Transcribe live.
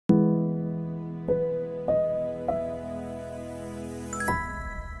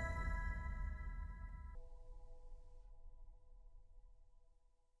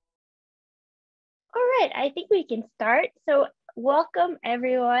right, I think we can start. So welcome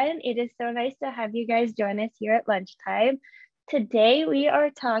everyone. It is so nice to have you guys join us here at lunchtime. Today we are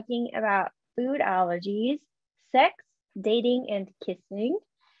talking about food allergies, sex, dating, and kissing.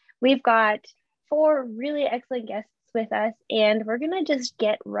 We've got four really excellent guests with us, and we're gonna just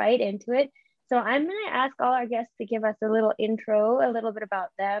get right into it. So I'm gonna ask all our guests to give us a little intro, a little bit about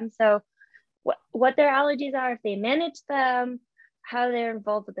them. So what their allergies are, if they manage them, how they're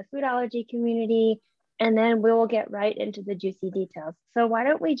involved with the food allergy community, and then we will get right into the juicy details. So why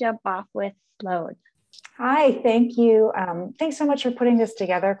don't we jump off with Sloan? Hi, thank you. Thanks so much for putting this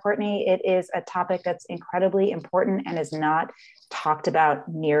together, Courtney. It is a topic that's incredibly important and is not talked about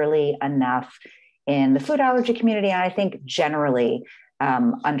nearly enough in the food allergy community. And I think generally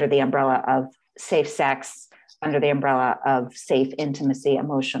under the umbrella of safe sex, under the umbrella of safe intimacy,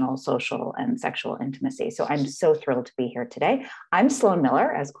 emotional, social, and sexual intimacy. So I'm so thrilled to be here today. I'm Sloan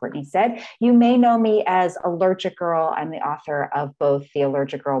Miller, as Courtney said. You may know me as Allergic Girl. I'm the author of both the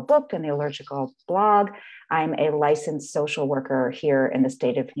Allergic Girl book and the Allergic Girl blog. I'm a licensed social worker here in the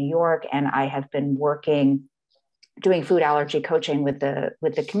state of New York, and I have been doing food allergy coaching with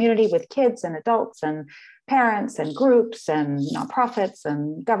the community, with kids and adults and parents and groups and nonprofits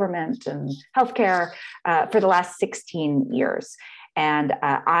and government and healthcare for the last 16 years. And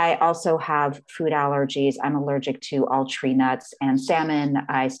I also have food allergies. I'm allergic to all tree nuts and salmon.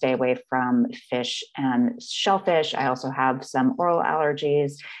 I stay away from fish and shellfish. I also have some oral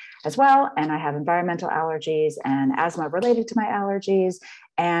allergies as well. And I have environmental allergies and asthma related to my allergies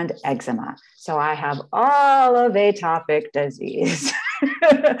and eczema. So I have all of atopic disease,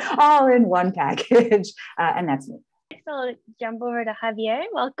 all in one package. And that's me. So let's jump over to Javier.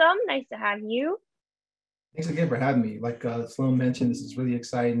 Welcome. Nice to have you. Thanks again for having me. Like Sloan mentioned, this is really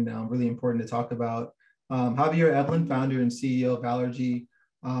exciting, really important to talk about. Javier Evelyn, founder and CEO of Allergy.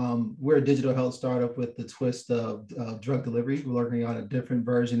 We're a digital health startup with the twist of drug delivery. We're working on a different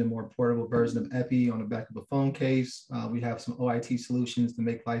version, a more portable version of Epi on the back of a phone case. We have some OIT solutions to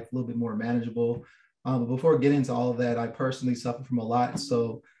make life a little bit more manageable. But before getting into all of that, I personally suffer from a lot.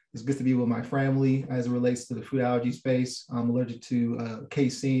 So it's good to be with my family as it relates to the food allergy space. I'm allergic to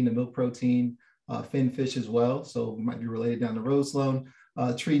casein, the milk protein, fin fish as well. So we might be related down the road, Sloan.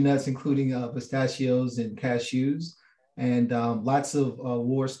 Tree nuts, including pistachios and cashews. And lots of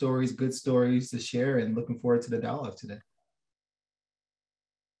war stories, good stories to share, and looking forward to the dialogue today.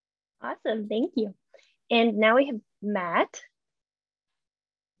 Awesome, thank you. And now we have Matt.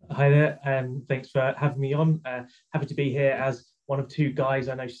 Hi there, and thanks for having me on. Happy to be here as one of two guys.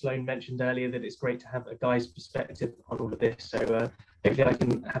 I know Sloan mentioned earlier that it's great to have a guy's perspective on all of this, so hopefully I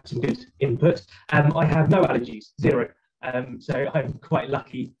can have some good input. I have no allergies, zero, so I'm quite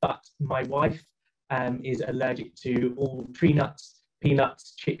lucky, but my wife is allergic to all tree nuts,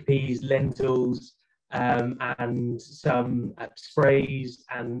 peanuts, chickpeas, lentils, and some sprays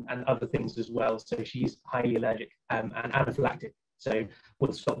and other things as well. So she's highly allergic and anaphylactic, so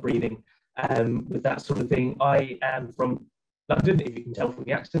would stop breathing with that sort of thing. I am from London, if you can tell from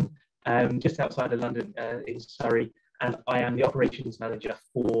the accent, just outside of London in Surrey, and I am the operations manager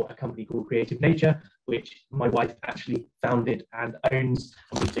for a company called Creative Nature, which my wife actually founded and owns.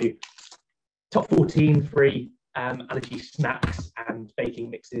 And we do top 14 free allergy snacks and baking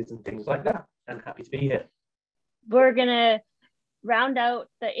mixes and things like that. And happy to be here. We're gonna round out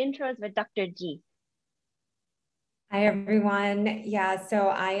the intros with Dr. G. Hi, everyone. Yeah, so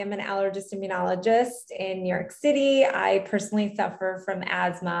I am an allergist immunologist in New York City. I personally suffer from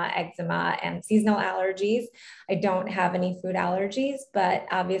asthma, eczema, and seasonal allergies. I don't have any food allergies, but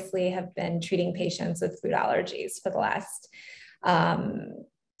obviously have been treating patients with food allergies for the last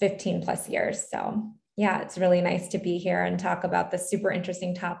 15 plus years. So yeah, it's really nice to be here and talk about this super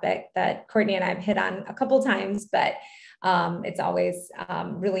interesting topic that Courtney and I have hit on a couple times, but it's always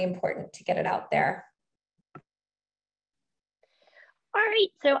really important to get it out there. All right,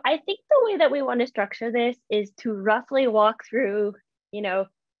 so I think the way that we want to structure this is to roughly walk through,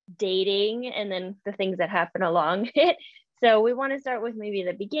 dating and then the things that happen along it. So we want to start with maybe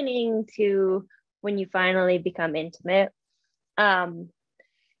the beginning to when you finally become intimate,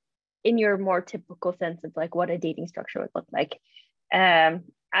 in your more typical sense of like what a dating structure would look like. I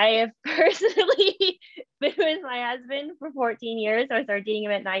have personally been with my husband for 14 years. So I started dating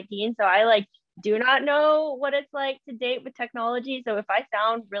him at 19. So I do not know what it's like to date with technology. So if I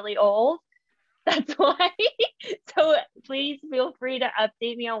sound really old, that's why. So please feel free to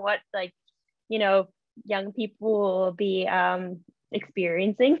update me on what young people will be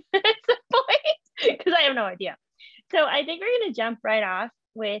experiencing at some point, because I have no idea. So I think we're going to jump right off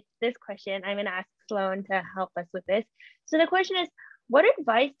with this question. I'm going to ask Sloan to help us with this. So the question is, what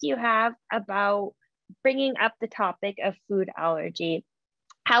advice do you have about bringing up the topic of food allergy,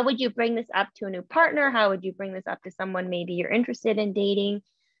 how would you bring this up to a new partner? How would you bring this up to someone maybe you're interested in dating,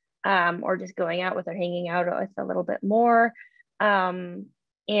 or just going out with or hanging out with a little bit more? And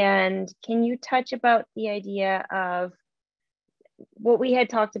can you touch about the idea of what we had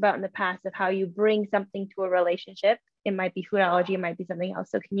talked about in the past of how you bring something to a relationship? It might be food allergy, it might be something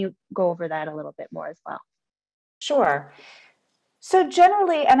else. So can you go over that a little bit more as well? Sure. So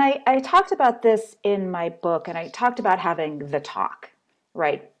generally, and I talked about this in my book, and I talked about having the talk,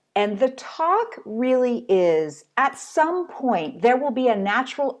 right? And the talk really is, at some point, there will be a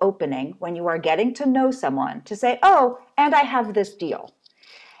natural opening when you are getting to know someone to say, oh, and I have this deal.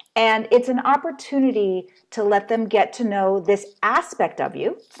 And it's an opportunity to let them get to know this aspect of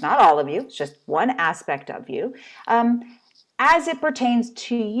you. It's not all of you, it's just one aspect of you, as it pertains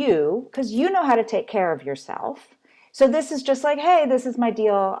to you, because you know how to take care of yourself. So this is just like, hey, this is my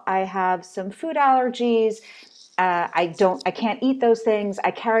deal. I have some food allergies. I can't eat those things.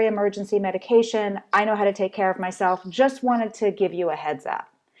 I carry emergency medication. I know how to take care of myself. Just wanted to give you a heads up.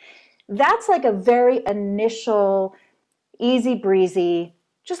 That's like a very initial, easy breezy,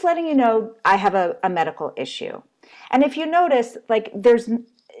 just letting you know I have a medical issue. And if you notice, like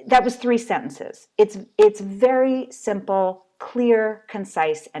that was 3 sentences. It's very simple, clear,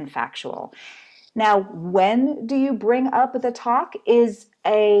 concise, and factual. Now, when do you bring up the talk is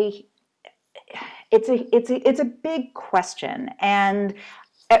it's a big question, and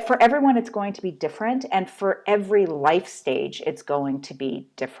for everyone it's going to be different, and for every life stage it's going to be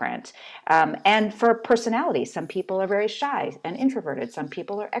different, and for personality, some people are very shy and introverted, some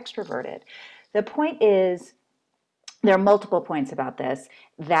people are extroverted. The point is, there are multiple points about this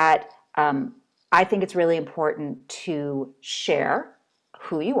that I think it's really important to share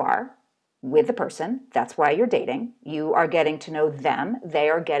who you are with the person. That's why you're dating. You are getting to know them. They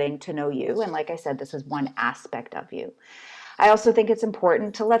are getting to know you. And like I said, this is one aspect of you. I also think it's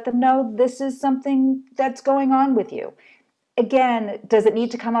important to let them know this is something that's going on with you. Again, does it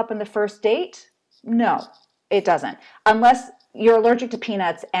need to come up in the first date? No, it doesn't. Unless you're allergic to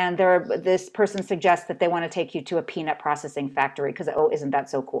peanuts and this person suggests that they want to take you to a peanut processing factory because, oh, isn't that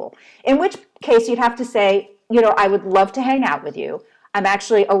so cool? In which case you'd have to say, I would love to hang out with you. I'm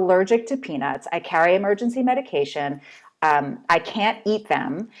actually allergic to peanuts. I carry emergency medication. I can't eat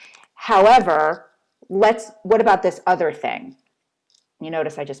them. However, what about this other thing? You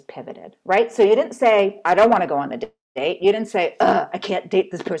notice I just pivoted, right? So you didn't say, I don't want to go on the date. You didn't say, I can't date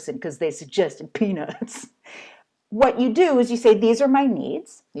this person because they suggested peanuts. What you do is you say, these are my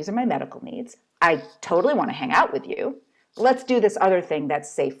needs. These are my medical needs. I totally want to hang out with you. Let's do this other thing that's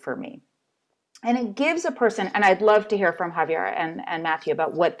safe for me. And it gives a person, and I'd love to hear from Javier and Matthew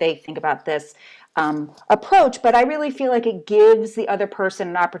about what they think about this approach, but I really feel like it gives the other person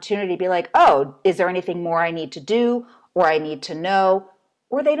an opportunity to be like, oh, is there anything more I need to do or I need to know?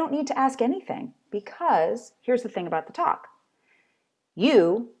 Or they don't need to ask anything, because here's the thing about the talk.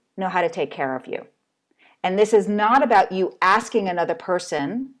 You know how to take care of you. And this is not about you asking another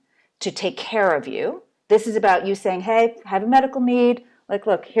person to take care of you. This is about you saying, hey, I have a medical need. Like,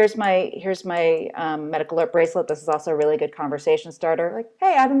 look, here's my medical alert bracelet. This is also a really good conversation starter. Like,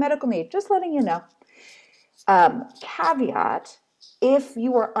 hey, I have a medical need. Just letting you know. Caveat, if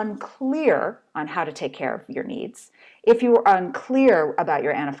you are unclear on how to take care of your needs, if you are unclear about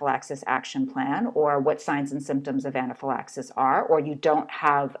your anaphylaxis action plan or what signs and symptoms of anaphylaxis are, or you don't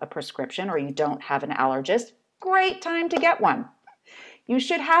have a prescription or you don't have an allergist, great time to get one. You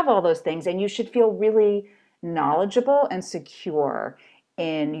should have all those things, and you should feel really knowledgeable and secure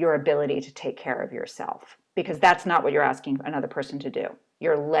in your ability to take care of yourself, because that's not what you're asking another person to do.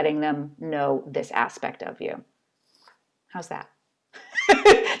 You're letting them know this aspect of you. How's that?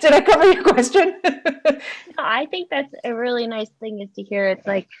 Did I cover your question? No, I think that's a really nice thing is to hear. It's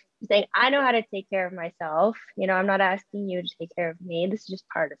like saying, I know how to take care of myself. I'm not asking you to take care of me. This is just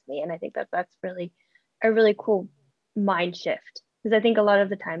part of me. And I think that's really a really cool mind shift, because I think a lot of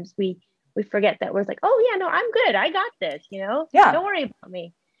the times we forget that we're like, oh yeah, no, I'm good. I got this, Yeah. Don't worry about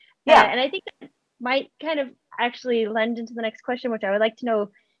me. Yeah. And I think that might kind of actually lend into the next question, which I would like to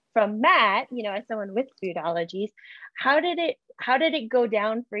know from Matt, as someone with food allergies, how did it go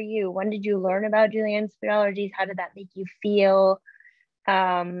down for you? When did you learn about Julianne's food allergies? How did that make you feel?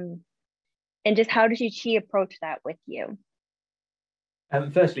 And just how did she approach that with you?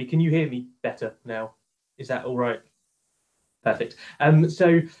 Firstly, can you hear me better now? Is that all right? Perfect.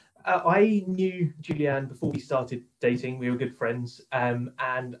 So I knew Julianne before we started dating. We were good friends, and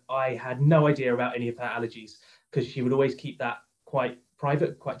I had no idea about any of her allergies, because she would always keep that quite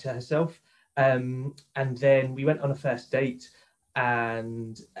private, quite to herself. And then we went on a first date,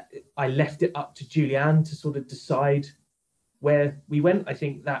 and I left it up to Julianne to sort of decide where we went. I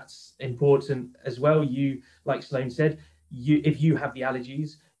think that's important as well. You, like Sloane said, if you have the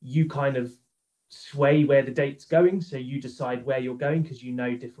allergies, you kind of sway where the date's going. So you decide where you're going because you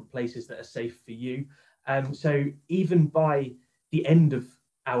know different places that are safe for you. So even by the end of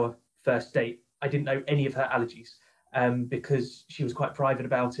our first date, I didn't know any of her allergies because she was quite private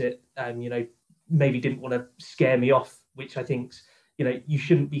about it. Maybe didn't want to scare me off, which I think, you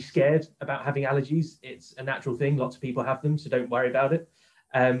shouldn't be scared about having allergies. It's a natural thing. Lots of people have them, so don't worry about it.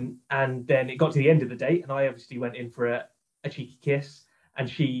 And then it got to the end of the date, and I obviously went in for a cheeky kiss, and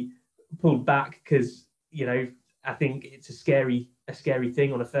she pulled back because, I think it's a scary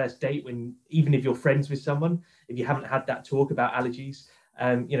thing on a first date when, even if you're friends with someone, if you haven't had that talk about allergies,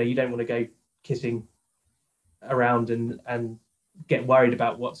 you don't want to go kissing around and get worried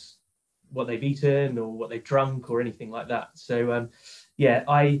about what they've eaten or what they've drunk or anything like that. So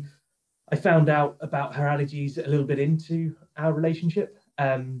I found out about her allergies a little bit into our relationship.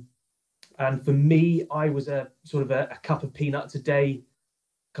 And for me, I was a sort of a cup of peanuts a day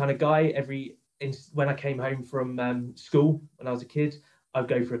kind of guy. When I came home from school when I was a kid, I'd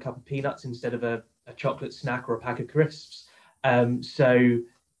go for a cup of peanuts instead of a chocolate snack or a pack of crisps. So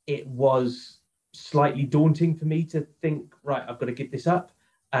it was slightly daunting for me to think, right, I've got to give this up.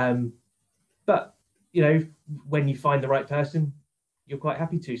 But, when you find the right person, you're quite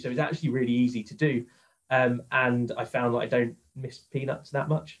happy to. So it's actually really easy to do. And I found that I don't miss peanuts that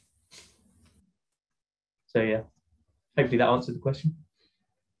much. So, yeah, hopefully that answered the question.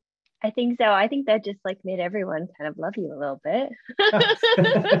 I think so. I think that just made everyone kind of love you a little bit.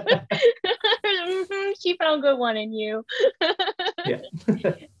 She found good one in you. Yeah.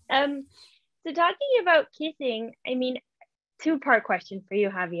 So talking about kissing, I mean, two-part question for you,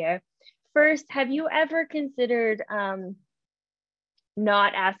 Javier. First, have you ever considered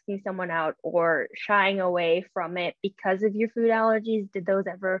not asking someone out or shying away from it because of your food allergies? Did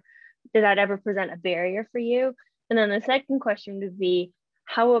that ever present a barrier for you? And then the second question would be,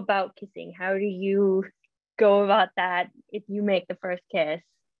 how about kissing? How do you go about that if you make the first kiss?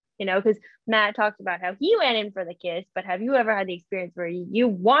 Because Matt talked about how he went in for the kiss, but have you ever had the experience where you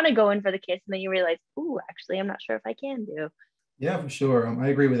want to go in for the kiss and then you realize, ooh, actually, I'm not sure if I can do? Yeah, for sure. I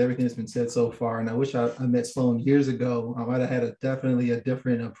agree with everything that's been said so far. And I wish I met Sloane years ago. I'd have had definitely a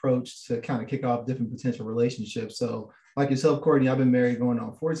different approach to kind of kick off different potential relationships. So like yourself, Courtney, I've been married going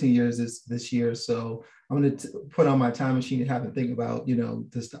on 14 years this year. So I'm going to put on my time machine and have to think about,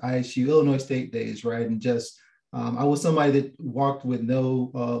 just the ISU Illinois State days, right? And just, I was somebody that walked with no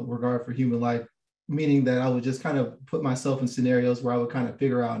regard for human life, meaning that I would just kind of put myself in scenarios where I would kind of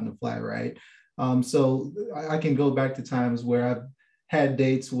figure out on the fly, right? So I can go back to times where I've had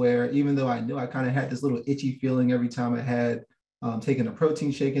dates where, even though I knew, I kind of had this little itchy feeling every time I had taken a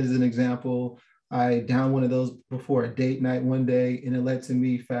protein shake as an example. I downed one of those before a date night one day, and it led to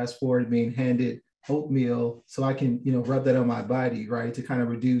me fast forward being handed oatmeal so I can, rub that on my body, right, to kind of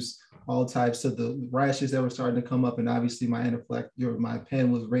reduce all types of the rashes that were starting to come up. And obviously my my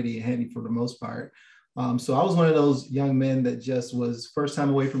pen was ready and handy for the most part. So I was one of those young men that just was first time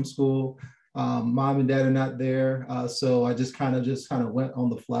away from school. Mom and dad are not there. So I just kind of went on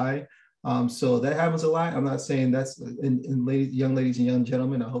the fly. So that happens a lot. I'm not saying that's young ladies and young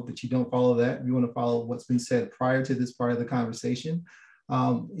gentlemen, I hope that you don't follow that. You want to follow what's been said prior to this part of the conversation.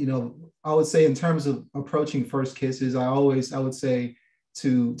 I would say in terms of approaching first kisses, I would say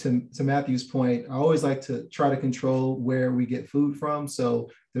to Matthew's point, I always like to try to control where we get food from. So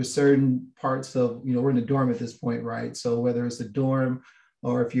there's certain parts of, we're in the dorm at this point, right? So whether it's a dorm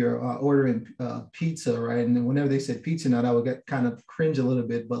or if you're ordering pizza, right? And then whenever they said pizza night, I would get kind of cringe a little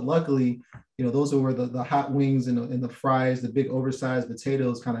bit. But luckily, those are where the hot wings and the fries, the big oversized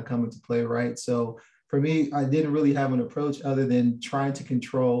potatoes kind of come into play, right? So for me, I didn't really have an approach other than trying to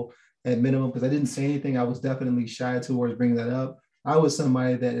control at minimum, because I didn't say anything. I was definitely shy towards bringing that up. I was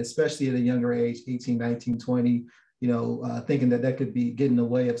somebody that, especially at a younger age, 18, 19, 20, thinking that could be getting in the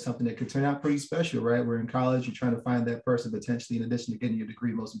way of something that could turn out pretty special, right? We're in college, you're trying to find that person potentially in addition to getting your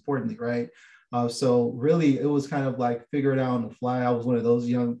degree, most importantly, right? So really, it was kind of like figure it out on the fly. I was one of those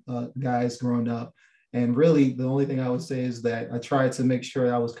young guys growing up. And really, the only thing I would say is that I tried to make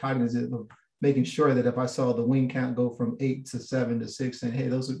sure I was cognizant of making sure that if I saw the wing count go from 8 to 7 to 6, and hey,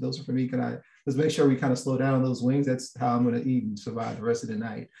 those are for me, let's make sure we kind of slow down on those wings. That's how I'm going to eat and survive the rest of the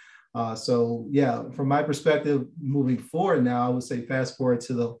night. So yeah, from my perspective, moving forward now, I would say fast forward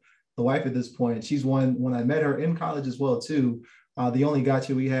to the wife at this point. She's one, when I met her in college as well too, the only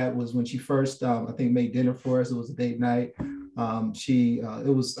gotcha we had was when she first, I think, made dinner for us. It was a date night. She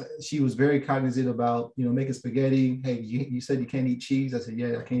was very cognizant about, making spaghetti. Hey, you said you can't eat cheese. I said,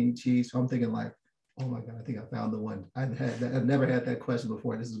 yeah, I can't eat cheese. So I'm thinking like, oh my God, I think I found the one. I've never had that question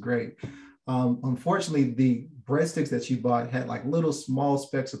before. This is great. Unfortunately, the breadsticks that she bought had like little small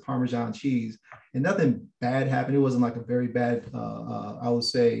specks of Parmesan cheese, and nothing bad happened. It wasn't like a very bad, I would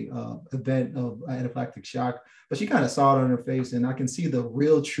say, event of anaphylactic shock, but she kind of saw it on her face, and I can see the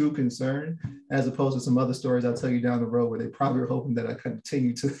real true concern, as opposed to some other stories I'll tell you down the road where they probably were hoping that I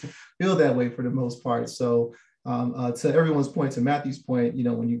continue to feel that way for the most part. So to everyone's point, to Matthew's point,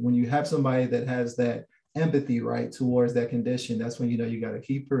 when you have somebody that has that empathy, right, towards that condition, that's when you got to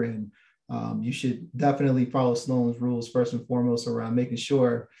keep her in. You should definitely follow Sloan's rules first and foremost around making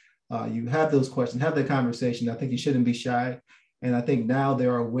sure you have those questions, have that conversation. I think you shouldn't be shy. And I think now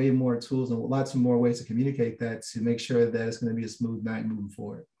there are way more tools and lots of more ways to communicate that to make sure that it's going to be a smooth night moving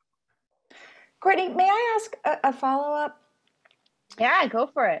forward. Courtney, may I ask a follow-up? Yeah, go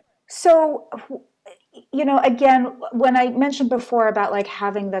for it. So, again, when I mentioned before about like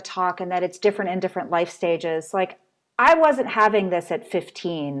having the talk and that it's different in different life stages, like I wasn't having this at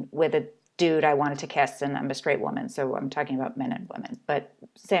 15 with a dude I wanted to kiss, and I'm a straight woman, so I'm talking about men and women, but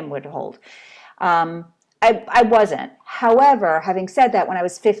same would hold. I wasn't. However, having said that, when I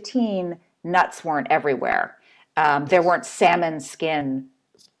was 15, nuts weren't everywhere. There weren't salmon skin,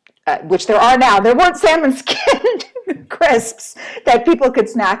 which there are now. There weren't salmon skin crisps that people could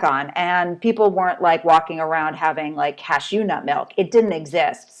snack on, and people weren't like walking around having like cashew nut milk. It didn't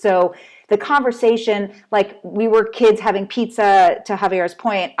exist. So the conversation, like we were kids having pizza, to Javier's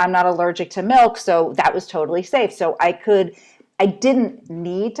point, I'm not allergic to milk, so that was totally safe. So I didn't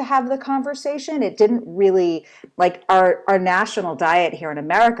need to have the conversation. It didn't really, like our national diet here in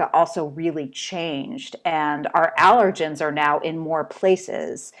America also really changed, and our allergens are now in more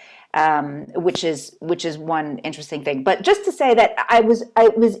places, which is one interesting thing. But just to say that it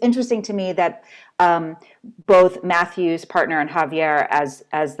was interesting to me that both Matthew's partner and Javier,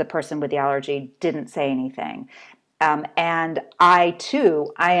 as the person with the allergy, didn't say anything. And I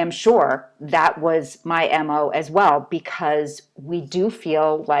am sure that was my MO as well, because we do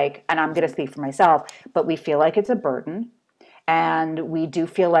feel like, and I'm going to speak for myself, but we feel like it's a burden, and we do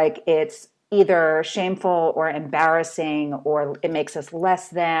feel like it's either shameful or embarrassing, or it makes us less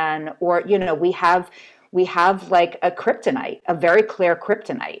than, or, we have like a kryptonite, a very clear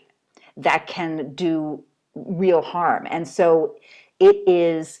kryptonite that can do real harm. And so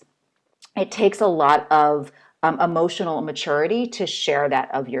it takes a lot of emotional maturity to share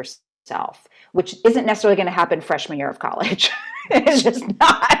that of yourself, which isn't necessarily going to happen freshman year of college. It's just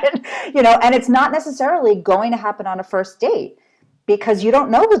not, and it's not necessarily going to happen on a first date, because you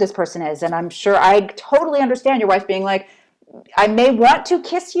don't know who this person is. And I'm sure I totally understand your wife being like, I may want to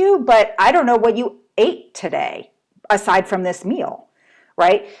kiss you, but I don't know what you ate today aside from this meal.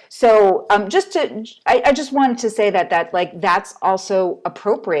 Right. So I just wanted to say that like that's also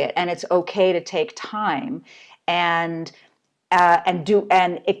appropriate, and it's okay to take time and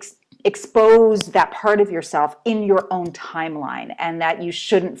expose that part of yourself in your own timeline, and that you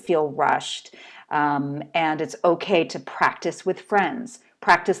shouldn't feel rushed. And it's okay to practice with friends,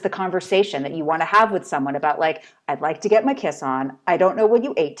 practice the conversation that you want to have with someone about like, I'd like to get my kiss on. I don't know what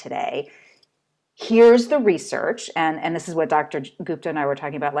you ate today. Here's the research, and this is what Dr. Gupta and I were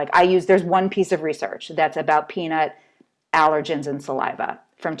talking about. Like there's one piece of research that's about peanut allergens in saliva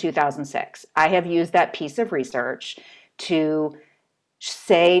from 2006. I have used that piece of research to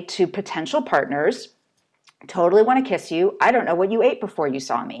say to potential partners, totally want to kiss you. I don't know what you ate before you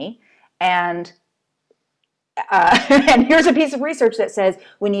saw me. And here's a piece of research that says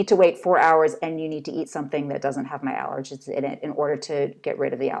we need to wait 4 hours, and you need to eat something that doesn't have my allergens in it in order to get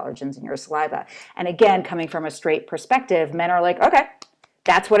rid of the allergens in your saliva. And again, coming from a straight perspective, men are like, okay,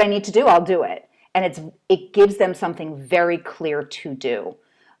 that's what I need to do. I'll do it. And it gives them something very clear to do.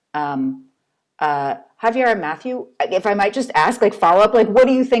 Javier and Matthew, if I might just ask, like follow up, like what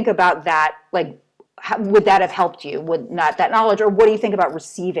do you think about that? Like, would that have helped you? Would not that knowledge, or what do you think about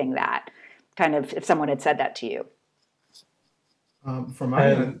receiving that? Kind of, if someone had said that to you. From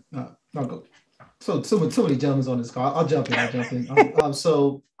my end, so many gentlemen on this call. I'll jump in.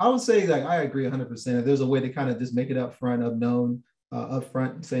 So I would say, like, I agree 100%. If there's a way to kind of just make it up front,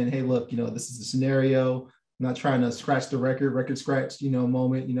 saying, hey, look, this is the scenario. I'm not trying to scratch the record scratch,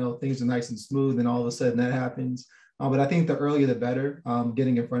 moment. Things are nice and smooth, and all of a sudden that happens. But I think the earlier the better.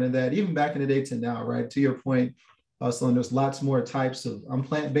 Getting in front of that, even back in the day to now, right? To your point. So there's lots more types of, I'm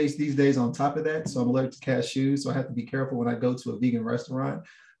plant-based these days on top of that. So I'm allergic to cashews. So I have to be careful when I go to a vegan restaurant.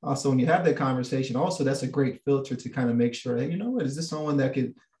 So when you have that conversation, also, that's a great filter to kind of make sure that, is this someone that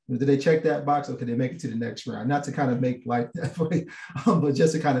could, Did they check that box, or can they make it to the next round? Not to kind of make life that way, but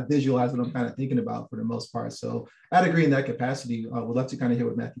just to kind of visualize what I'm kind of thinking about for the most part. So I'd agree in that capacity. We'd love to kind of hear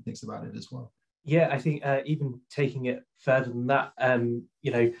what Matthew thinks about it as well. Yeah, I think even taking it further than that,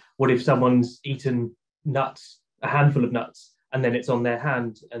 what if someone's eaten nuts, a handful of nuts, and then it's on their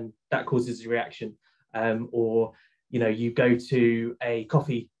hand and that causes a reaction? Or, you go to a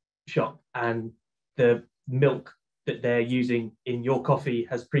coffee shop and the milk that they're using in your coffee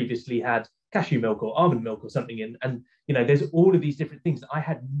has previously had cashew milk or almond milk or something in. And, there's all of these different things that I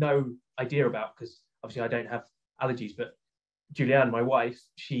had no idea about, because obviously I don't have allergies, but Julianne, my wife,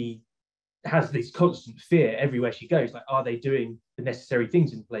 she has this constant fear everywhere she goes, like, are they doing the necessary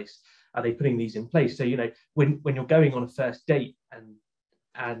things in place? Are they putting these in place? So, when you're going on a first date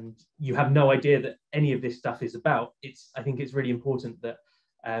and you have no idea that any of this stuff is about, I think it's really important that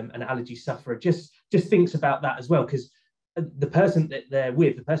an allergy sufferer just thinks about that as well, because the person that they're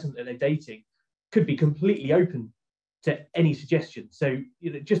with, the person that they're dating, could be completely open to any suggestion. So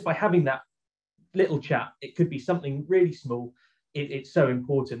just by having that little chat, it could be something really small. It's so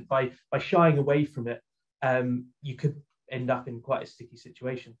important. By shying away from it, you could end up in quite a sticky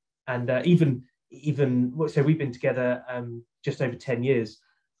situation. And even so, we've been together just over 10 years,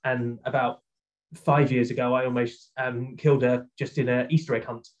 and about 5 years ago, I almost killed her just in an Easter egg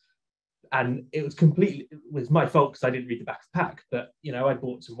hunt. And it was my fault because I didn't read the back of the pack. But, I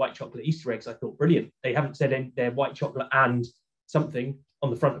bought some white chocolate Easter eggs. I thought, brilliant. They haven't said they're white chocolate and something on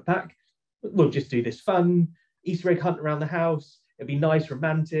the front of the pack. We'll just do this fun Easter egg hunt around the house. It'd be nice,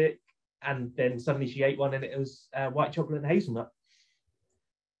 romantic. And then suddenly she ate one and it was white chocolate and hazelnut.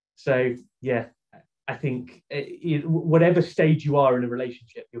 So, yeah, I think whatever stage you are in a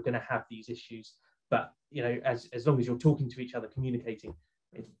relationship, you're going to have these issues. But, as long as you're talking to each other, communicating,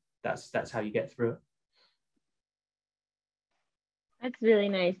 that's how you get through it. That's really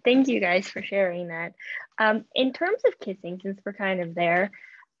nice. Thank you guys for sharing that. In terms of kissing, since we're kind of there,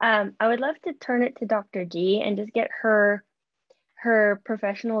 I would love to turn it to Dr. G and just get her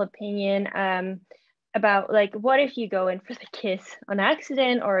professional opinion about, like, what if you go in for the kiss on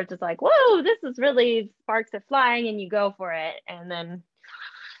accident, or just like, whoa, this is really, sparks are flying, and you go for it and then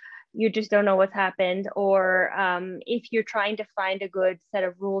you just don't know what's happened. Or if you're trying to find a good set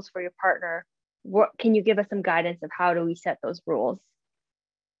of rules for your partner, can you give us some guidance of how do we set those rules?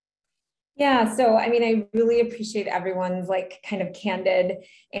 Yeah, so I really appreciate everyone's kind of candid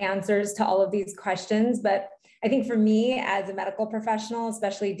answers to all of these questions. But I think for me as a medical professional,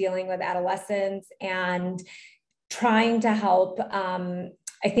 especially dealing with adolescents and trying to help, I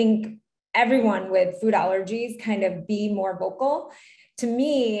think everyone with food allergies kind of be more vocal. To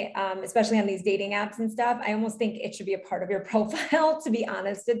me, especially on these dating apps and stuff, I almost think it should be a part of your profile, to be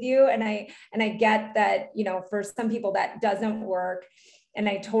honest with you. And I get that, for some people that doesn't work. And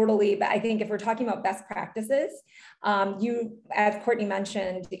but I think if we're talking about best practices, as Courtney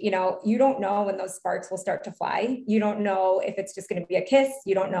mentioned, you don't know when those sparks will start to fly. You don't know if it's just going to be a kiss.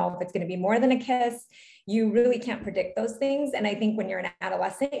 You don't know if it's going to be more than a kiss. You really can't predict those things. And I think when you're an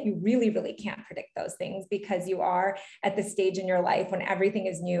adolescent, you really, really can't predict those things, because you are at the stage in your life when everything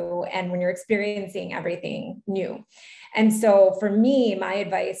is new and when you're experiencing everything new. And so for me, my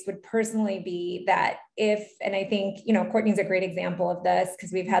advice would personally be that and I think, Courtney's a great example of this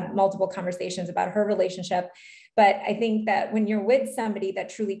because we've had multiple conversations about her relationship. But I think that when you're with somebody that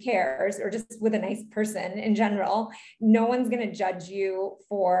truly cares, or just with a nice person in general, no one's going to judge you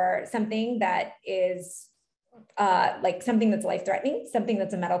for something that is something that's life-threatening, something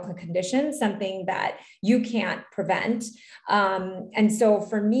that's a medical condition, something that you can't prevent. And so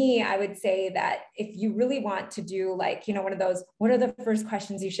for me, I would say that if you really want to do one of those, what are the first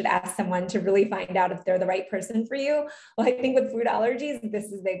questions you should ask someone to really find out if they're the right person for you? Well, I think with food allergies, this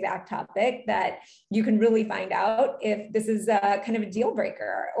is the exact topic that you can really find out if this is a kind of a deal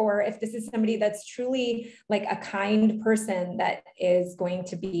breaker, or if this is somebody that's truly like a kind person that is going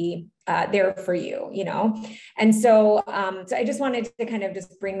to be there for you, And so, so I just wanted to kind of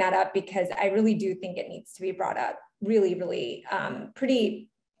just bring that up, because I really do think it needs to be brought up really, really pretty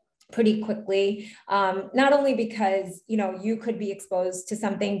quickly, not only because, you could be exposed to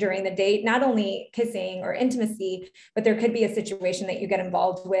something during the date, not only kissing or intimacy, but there could be a situation that you get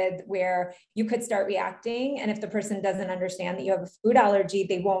involved with where you could start reacting. And if the person doesn't understand that you have a food allergy,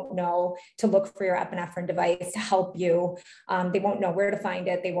 they won't know to look for your epinephrine device to help you. They won't know where to find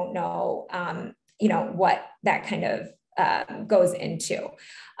it. They won't know, what that kind of goes into.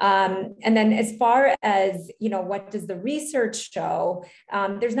 And then as far as, what does the research show?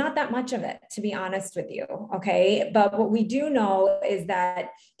 There's not that much of it, to be honest with you. Okay. But what we do know is that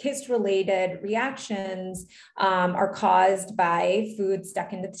kiss-related reactions are caused by food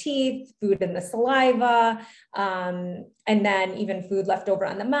stuck in the teeth, food in the saliva, and then even food left over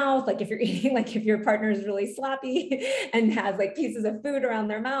on the mouth. Like if you're eating, like if your partner is really sloppy and has like pieces of food around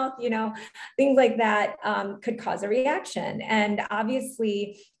their mouth, things like that could cause a reaction. And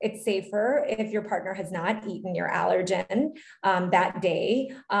obviously it's safer if your partner has not eaten your allergen that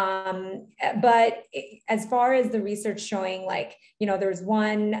day. But as far as the research showing, like, there's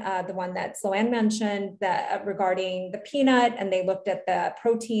one, the one that Sloan mentioned that regarding the peanut, and they looked at the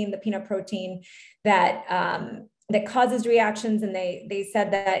protein, the peanut protein that that causes reactions. And they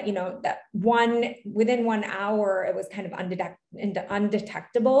said that, that within 1 hour, it was kind of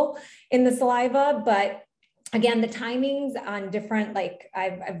undetectable in the saliva. But again, the timings on different, like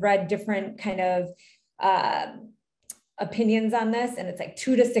I've read different kind of opinions on this, and it's like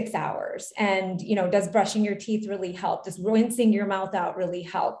 2 to 6 hours. And, does brushing your teeth really help? Does rinsing your mouth out really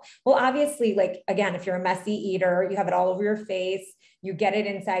help? Well, obviously, like, again, if you're a messy eater, you have it all over your face, you get it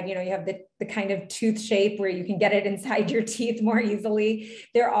inside, you have the kind of tooth shape where you can get it inside your teeth more easily.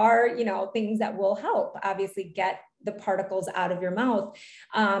 There are, things that will help obviously get the particles out of your mouth.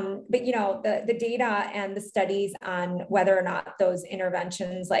 But, the data and the studies on whether or not those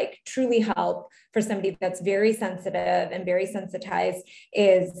interventions like truly help for somebody that's very sensitive and very sensitized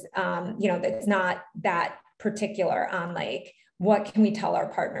is, that's not that particular on like, what can we tell our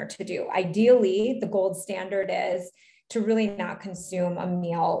partner to do? Ideally, the gold standard is to really not consume a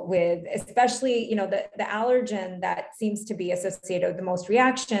meal with, especially, the allergen that seems to be associated with the most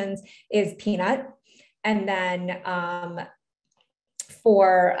reactions is peanut. And then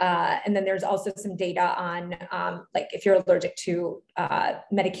and then there's also some data on like if you're allergic to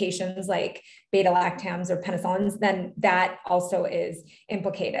medications like beta-lactams or penicillins, then that also is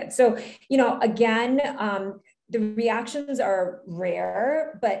implicated. So, again, the reactions are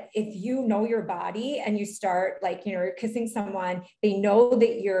rare, but if you know your body and you start like, you're kissing someone, they know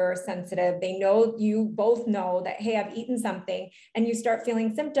that you're sensitive, they know, you both know that, hey, I've eaten something, and you start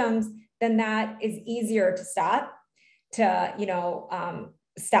feeling symptoms, then that is easier to stop,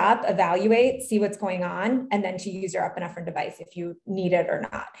 stop, evaluate, see what's going on, and then to use your epinephrine device if you need it or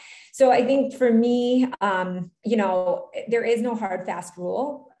not. So I think for me, there is no hard, fast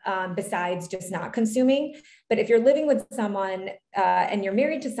rule besides just not consuming. But if you're living with someone and you're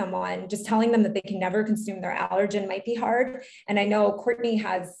married to someone, just telling them that they can never consume their allergen might be hard. And I know Courtney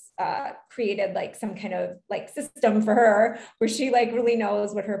has created like some kind of like system for her where she like really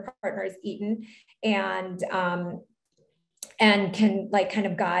knows what her partner has eaten and can like kind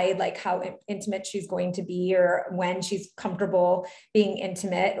of guide like how intimate she's going to be or when she's comfortable being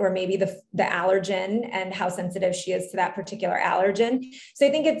intimate, or maybe the allergen and how sensitive she is to that particular allergen. So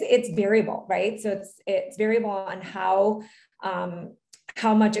I think it's variable, right? So it's variable on how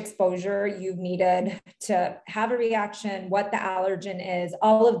much exposure you've needed to have a reaction, what the allergen is,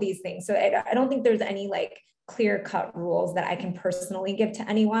 all of these things. So I don't think there's any like clear-cut rules that I can personally give to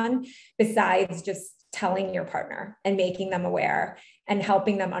anyone besides just telling your partner and making them aware and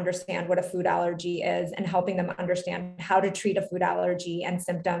helping them understand what a food allergy is and helping them understand how to treat a food allergy and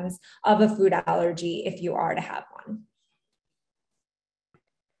symptoms of a food allergy if you are to have one.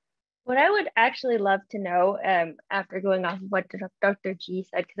 What I would actually love to know, after going off of what Dr. G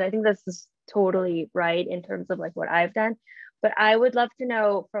said, because I think this is totally right in terms of like what I've done, but I would love to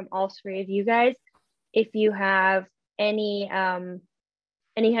know from all three of you guys if you have any kind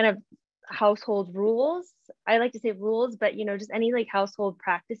of household rules. I like to say rules, but just any like household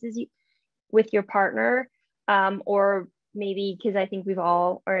practices with your partner, or maybe because I think we've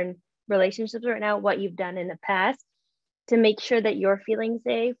all are in relationships right now, what you've done in the past to make sure that you're feeling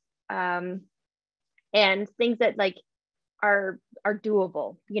safe, and things that like are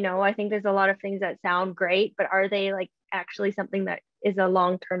doable. I think there's a lot of things that sound great, but are they like actually something that is a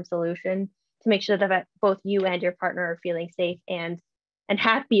long-term solution to make sure that both you and your partner are feeling safe and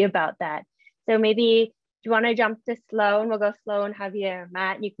happy about that? So maybe, do you want to jump to Sloan? We'll go Sloan, Javier,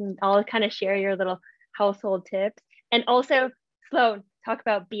 Matt. You can all kind of share your little household tips. And also, Sloan, talk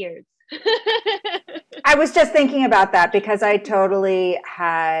about beards. I was just thinking about that because I totally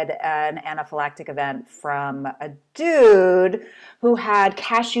had an anaphylactic event from a dude who had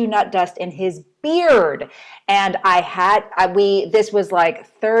cashew nut dust in his beard. And this was like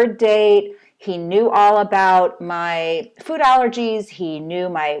third date. He knew all about my food allergies. He knew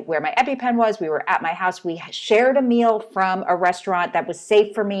where my EpiPen was. We were at my house. We shared a meal from a restaurant that was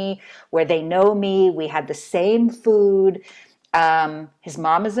safe for me, where they know me. We had the same food. His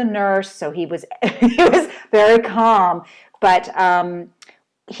mom is a nurse, so he was he was very calm. But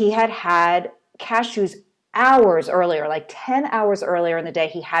he had cashews hours earlier, like 10 hours earlier in the day.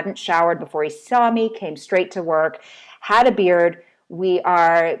 He hadn't showered before he saw me, came straight to work, had a beard. We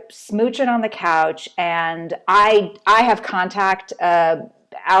are smooching on the couch, and I have contact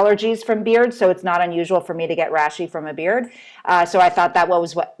allergies from beards, so it's not unusual for me to get rashy from a beard. So I thought that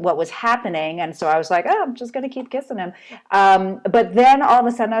what was happening, and so I was like, oh, I'm just going to keep kissing him. But then all of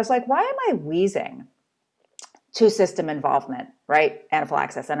a sudden I was like, why am I wheezing? Two-system involvement, right?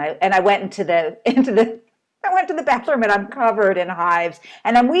 Anaphylaxis. And I went into the I went to the bathroom, and I'm covered in hives,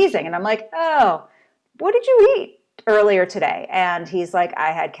 and I'm wheezing, and I'm like, oh, what did you eat earlier today? And he's like,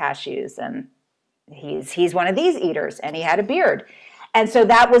 I had cashews. And he's one of these eaters, and he had a beard. And so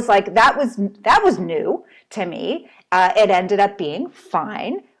that was new to me. It ended up being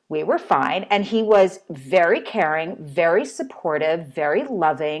fine. We were fine. And he was very caring, very supportive, very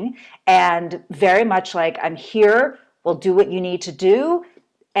loving, and very much like, I'm here, we'll do what you need to do.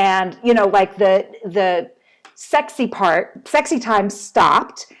 And, like the sexy time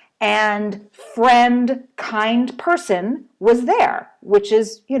stopped, and friend, kind person was there, which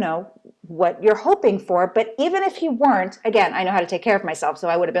is, what you're hoping for. But even if he weren't, again, I know how to take care of myself, so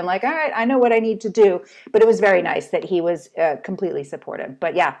I would have been like, all right, I know what I need to do. But it was very nice that he was completely supportive.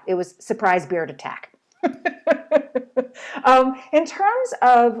 But yeah, it was surprise beard attack. In terms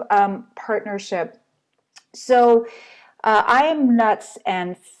of partnership, so I am nuts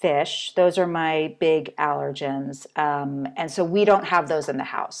and fish. Those are my big allergens. And so we don't have those in the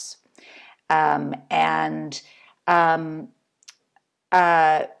house.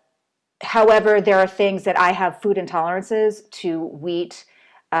 However, there are things that I have food intolerances to: wheat,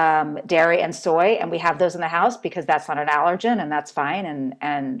 dairy, and soy, and we have those in the house because that's not an allergen, and that's fine.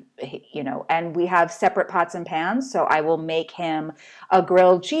 And we have separate pots and pans. So I will make him a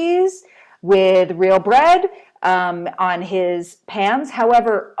grilled cheese with real bread on his pans.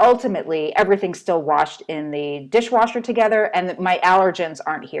 However, ultimately, everything's still washed in the dishwasher together, and my allergens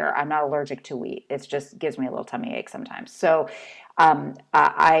aren't here. I'm not allergic to wheat. It just gives me a little tummy ache sometimes. So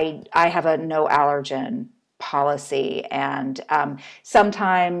I have a no allergen policy, and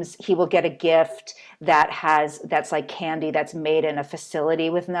sometimes he will get a gift that's like candy that's made in a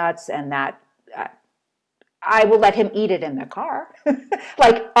facility with nuts, and that I will let him eat it in the car,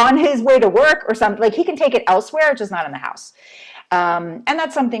 like on his way to work or something. Like, he can take it elsewhere, just not in the house. And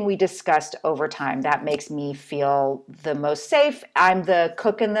that's something we discussed over time. That makes me feel the most safe. I'm the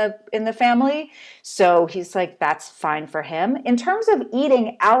cook in the family. So he's like, that's fine for him. In terms of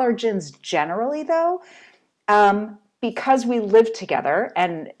eating allergens generally, though, because we live together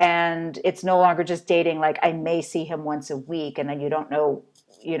and it's no longer just dating, like I may see him once a week and then you don't know,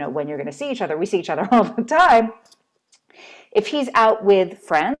 when you're going to see each other. We see each other all the time. If he's out with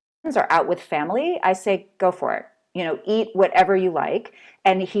friends or out with family, I say, go for it. Eat whatever you like.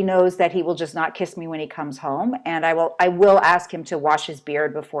 And he knows that he will just not kiss me when he comes home. And I will ask him to wash his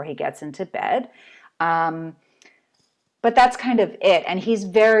beard before he gets into bed. But that's kind of it. And he's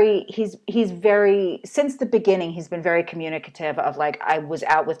very, since the beginning, he's been very communicative of like, I was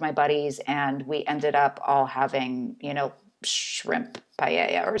out with my buddies and we ended up all having, shrimp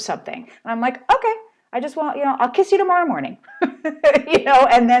paella or something. And I'm like, okay, I just want, I'll kiss you tomorrow morning,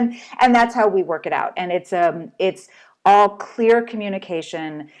 and that's how we work it out. And it's all clear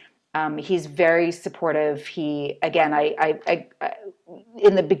communication. He's very supportive. Again, I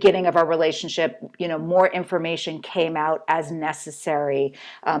in the beginning of our relationship, more information came out as necessary,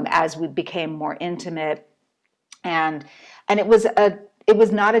 as we became more intimate, and it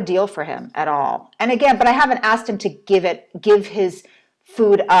was not a deal for him at all. And again, but I haven't asked him to give his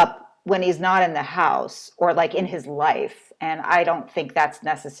food up when he's not in the house or like in his life. And I don't think that's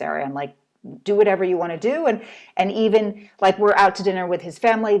necessary. I'm like, do whatever you want to do. And even like, we're out to dinner with his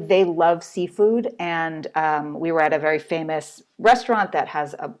family. They love seafood. And we were at a very famous restaurant that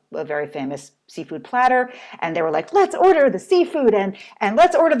has a very famous seafood platter. And they were like, let's order the seafood and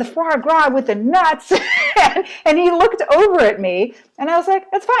let's order the foie gras with the nuts. And he looked over at me and I was like,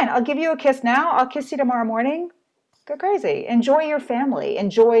 that's fine. I'll give you a kiss now. I'll kiss you tomorrow morning. Go crazy. Enjoy your family.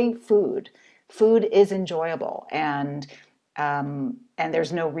 Enjoy food. Food is enjoyable. And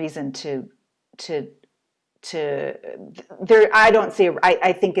there's no reason to there.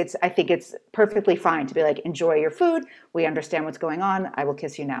 I think it's perfectly fine to be like, enjoy your food. We understand what's going on. I will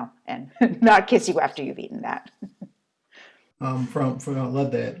kiss you now and not kiss you after you've eaten that. I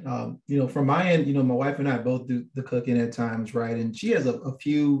love that. From my end, my wife and I both do the cooking at times, right? And she has a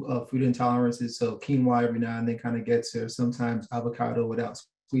few food intolerances. So quinoa every now and then kind of gets her. Sometimes avocado without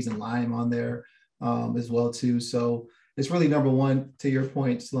squeezing lime on there as well too. So it's really number one, to your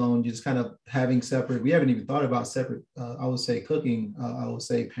point, Sloan, just kind of having separate, we haven't even thought about separate, I would say cooking, I would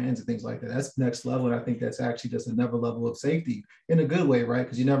say pans and things like that. That's next level. And I think that's actually just another level of safety in a good way, right?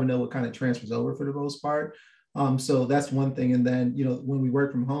 Because you never know what kind of transfers over for the most part. So that's one thing. And then, you know, when we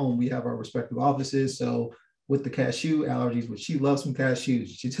work from home, we have our respective offices. So with the cashew allergies, which she loves some cashews.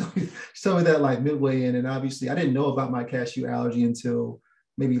 She told me that like midway in. And obviously I didn't know about my cashew allergy until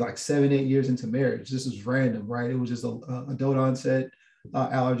maybe like 7, 8 years into marriage. This was random, right? It was just a adult onset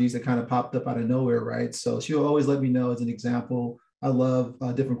allergies that kind of popped up out of nowhere, right? So she'll always let me know as an example. I love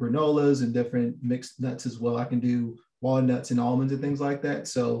different granolas and different mixed nuts as well. I can do walnuts and almonds and things like that.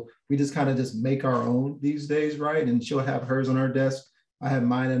 So we just kind of just make our own these days, right? And she'll have hers on her desk. I have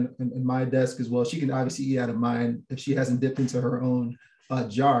mine in my desk as well. She can obviously eat out of mine if she hasn't dipped into her own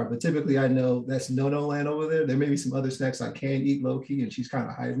jar. But typically I know that's no land over there. There may be some other snacks I can eat low key and she's kind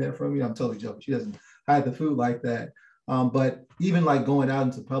of hiding that from me. I'm totally joking. She doesn't hide the food like that. But even like going out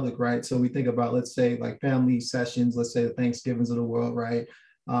into public, right? So we think about, let's say like family sessions, let's say the Thanksgivings of the world, right?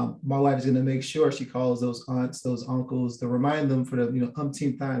 My wife is going to make sure she calls those aunts, those uncles to remind them for the, you know,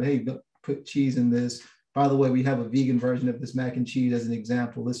 umpteenth time, hey, put cheese in this. By the way, we have a vegan version of this mac and cheese as an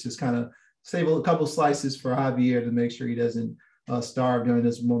example. Let's just kind of save a couple slices for Javier to make sure he doesn't starve during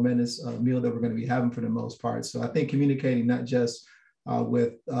this momentous meal that we're going to be having for the most part. So I think communicating not just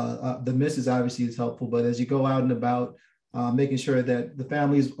with the missus obviously is helpful, but as you go out and about, making sure that the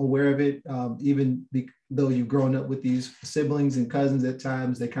family is aware of it, even though you've grown up with these siblings and cousins at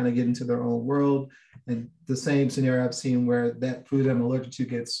times, they kind of get into their own world. And the same scenario I've seen where that food I'm allergic to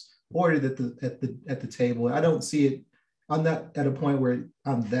gets ordered at the table. I don't see it. I'm not at a point where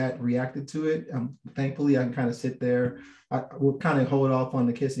I'm that reacted to it. Thankfully, I can kind of sit there. I will kind of hold off on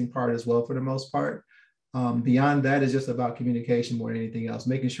the kissing part as well for the most part. Beyond that is just about communication more than anything else,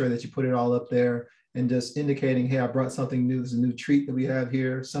 making sure that you put it all up there and just indicating, hey, I brought something new. There's a new treat that we have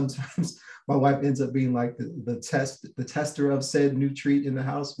here. Sometimes my wife ends up being like the tester of said new treat in the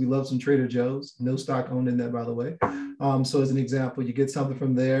house. We love some Trader Joe's, no stock owned in that, by the way. So as an example, you get something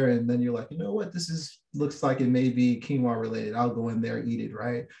from there and then you're like, you know what, looks like it may be quinoa related. I'll go in there, eat it,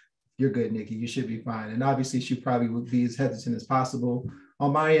 right? You're good, Nikki, you should be fine. And obviously she probably would be as hesitant as possible.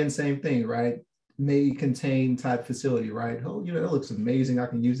 On my end, same thing, right? May contain type facility, right? Oh, you know, that looks amazing. I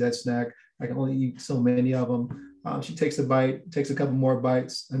can use that snack. I can only eat so many of them. She takes a bite, takes a couple more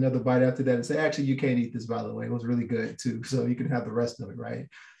bites, another bite after that and say, actually, you can't eat this, by the way. It was really good too. So you can have the rest of it, right?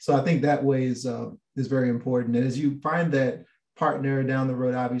 So I think that way is very important. And as you find that partner down the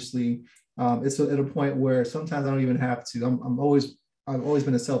road, obviously, it's at a point where sometimes I don't even have to. I've always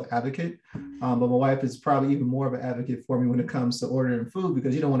been a self-advocate, but my wife is probably even more of an advocate for me when it comes to ordering food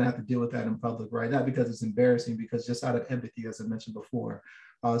because you don't want to have to deal with that in public, right? Not because it's embarrassing, because just out of empathy, as I mentioned before.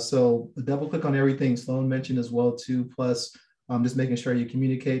 So double click on everything Sloan mentioned as well too, plus just making sure you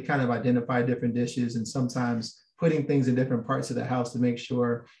communicate, kind of identify different dishes and sometimes putting things in different parts of the house to make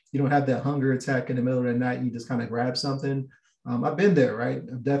sure you don't have that hunger attack in the middle of the night and you just kind of grab something. I've been there, right?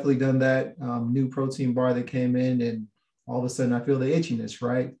 I've definitely done that. New protein bar that came in and all of a sudden I feel the itchiness,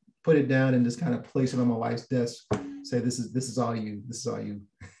 right? Put it down and just kind of place it on my wife's desk. Say, this is all you. This is all you.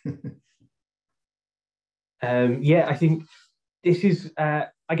 Yeah, I think this is.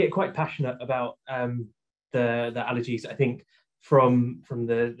 I get quite passionate about the allergies. I think from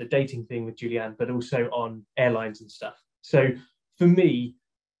the dating thing with Julianne, but also on airlines and stuff. So for me,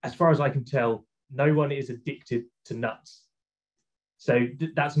 as far as I can tell, no one is addicted to nuts. So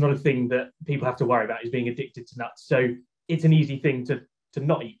that's not a thing that people have to worry about, is being addicted to nuts. So it's an easy thing to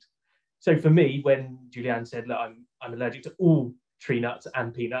not eat. So for me, when Julianne said, look, I'm allergic to all tree nuts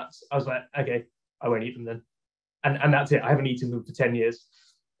and peanuts, I was like, okay, I won't eat them then. And that's it. I haven't eaten them for 10 years.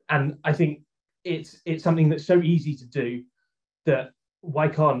 And I think it's something that's so easy to do that why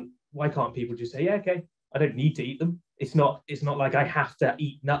can't people just say, yeah, okay, I don't need to eat them. It's not like I have to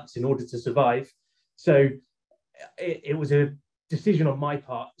eat nuts in order to survive. So it was a decision on my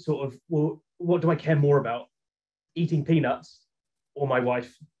part, sort of, well, what do I care more about, eating peanuts or my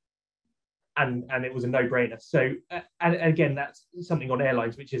wife? And it was a no-brainer. So and again, that's something on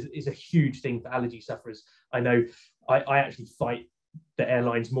airlines, which is a huge thing for allergy sufferers. I know I actually fight the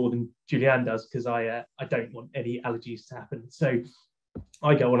airlines more than Julianne does because I don't want any allergies to happen. So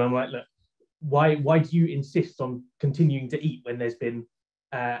I go on, I'm like, look, why do you insist on continuing to eat when there's been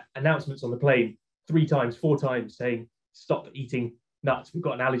announcements on the plane 3 times, 4 times saying stop eating nuts, we've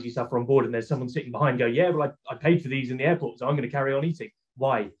got an allergy sufferer on board, and there's someone sitting behind go, yeah, well, I paid for these in the airport, so I'm going to carry on eating.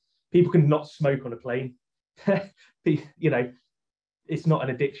 Why? People can not smoke on a plane. You know, it's not an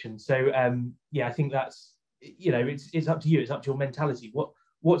addiction. So yeah, I think that's, you know, it's up to you. It's up to your mentality.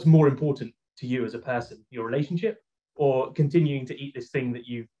 What's more important to you as a person? Your relationship or continuing to eat this thing that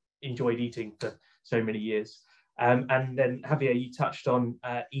you've enjoyed eating for so many years. And then Javier, you touched on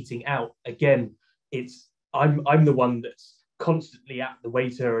eating out. Again, I'm the one that's constantly at the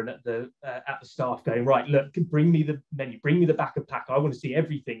waiter and at the staff going, right, look, bring me the menu, bring me the backup pack. I want to see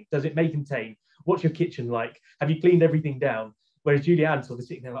everything. Does it may contain? What's your kitchen like? Have you cleaned everything down? Whereas Julianne's sort of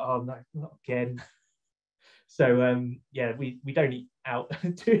sitting there like, oh no, not again. So yeah, we don't eat out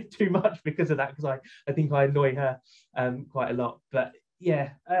too much because of that, because I think I annoy her quite a lot. But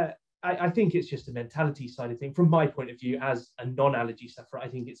yeah, I think it's just a mentality side of thing. From my point of view, as a non-allergy sufferer, I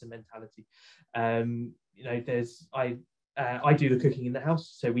think it's a mentality. You know, I do the cooking in the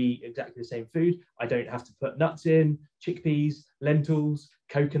house, so we eat exactly the same food. I don't have to put nuts in, chickpeas, lentils,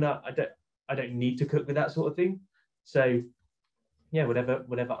 coconut. I don't need to cook with that sort of thing. So yeah,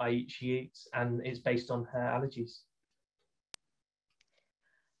 whatever I eat, she eats, and it's based on her allergies.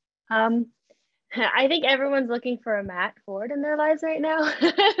 I think everyone's looking for a Matt Ford in their lives right now.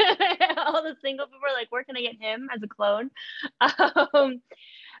 All the single people are like, where can I get him as a clone?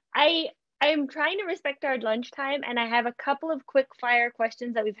 I'm trying to respect our lunchtime, and I have a couple of quick fire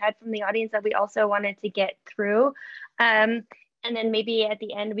questions that we've had from the audience that we also wanted to get through. And then maybe at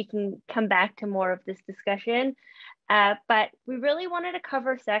the end we can come back to more of this discussion. But we really wanted to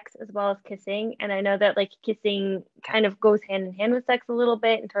cover sex as well as kissing. And I know that like kissing kind of goes hand in hand with sex a little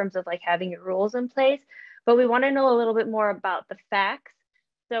bit in terms of like having your rules in place, but we want to know a little bit more about the facts.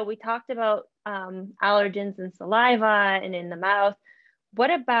 So we talked about allergens in saliva and in the mouth. What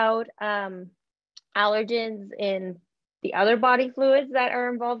about allergens in the other body fluids that are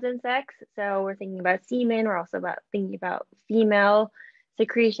involved in sex? So we're thinking about semen. We're also thinking about female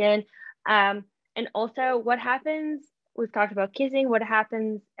secretion. And also what happens, we've talked about kissing, what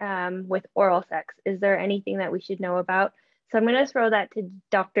happens with oral sex? Is there anything that we should know about? So I'm going to throw that to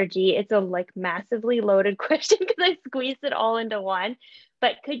Dr. G. It's a like massively loaded question because I squeezed it all into one.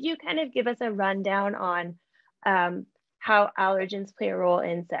 But could you kind of give us a rundown on how allergens play a role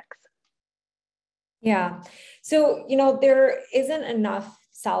in sex? Yeah. So, you know, there isn't enough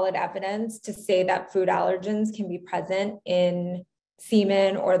solid evidence to say that food allergens can be present in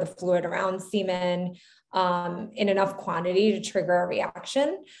semen or the fluid around semen in enough quantity to trigger a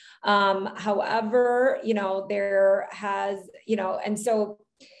reaction. However, you know, there has, you know, and so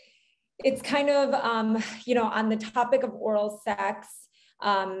it's kind of, you know, on the topic of oral sex,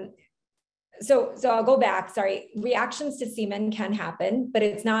 so I'll go back, sorry. Reactions to semen can happen, but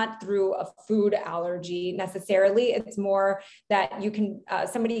it's not through a food allergy necessarily. It's more that you can,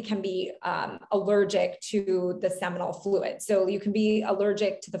 somebody can be allergic to the seminal fluid. So you can be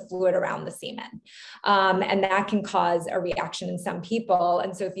allergic to the fluid around the semen. And that can cause a reaction in some people.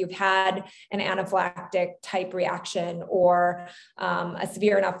 And so if you've had an anaphylactic type reaction or a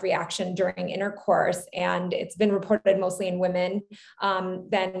severe enough reaction during intercourse, and it's been reported mostly in women,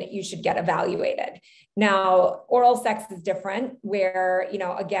 then you should get evaluated. Now, oral sex is different where, you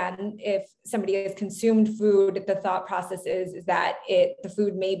know, again, if somebody has consumed food, the thought process is that the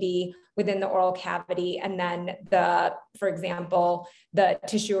food may be within the oral cavity. And then for example, the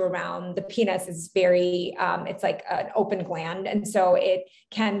tissue around the penis is very, it's like an open gland. And so it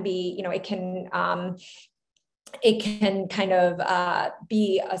can be, you know, it can kind of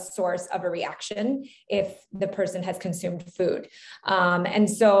be a source of a reaction if the person has consumed food. And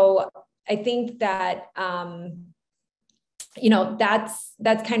so I think that, you know, that's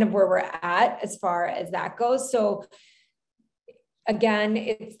kind of where we're at as far as that goes. So again,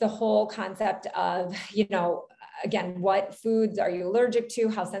 it's the whole concept of, you know, again, what foods are you allergic to?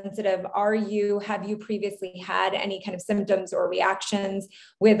 How sensitive are you? Have you previously had any kind of symptoms or reactions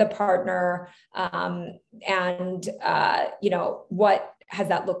with a partner? And, you know, what has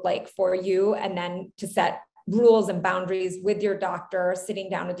that looked like for you? And then to set rules and boundaries with your doctor, sitting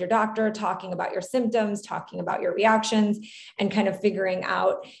down with your doctor, talking about your symptoms, talking about your reactions, and kind of figuring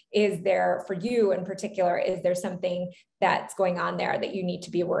out, is there for you in particular, is there something that's going on there that you need to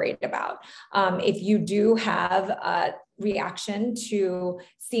be worried about? If you do have a reaction to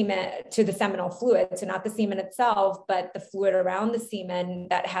semen, to the seminal fluid, so not the semen itself, but the fluid around the semen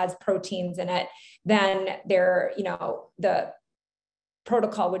that has proteins in it, then there, you know, the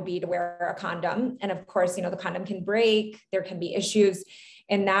protocol would be to wear a condom. And of course, you know, the condom can break, there can be issues.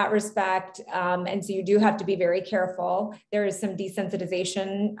 in that respect. And so you do have to be very careful. There is some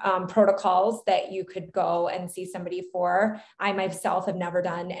desensitization protocols that you could go and see somebody for. I myself have never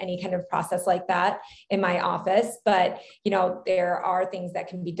done any kind of process like that in my office, but there are things that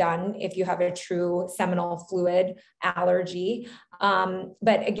can be done if you have a true seminal fluid allergy.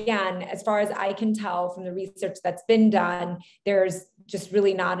 But again, as far as I can tell from the research that's been done, there's just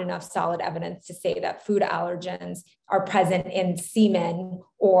really not enough solid evidence to say that food allergens are present in semen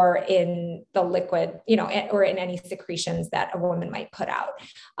or in the liquid, or in any secretions that a woman might put out.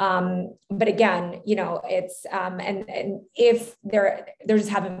 But again, it's, and if there just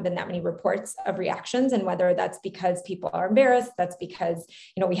haven't been that many reports of reactions, and whether that's because people are embarrassed, that's because,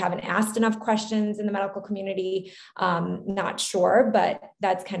 we haven't asked enough questions in the medical community, not sure, but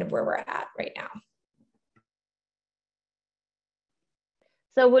that's kind of where we're at right now.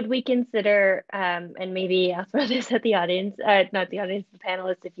 So would we consider, and maybe I'll throw this at the audience, not the audience, the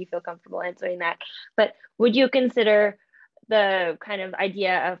panelists, if you feel comfortable answering that, but would you consider the kind of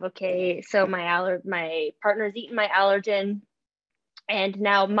idea of, okay, so my partner's eaten my allergen, and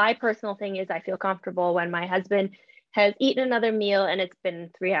now my personal thing is I feel comfortable when my husband has eaten another meal and it's been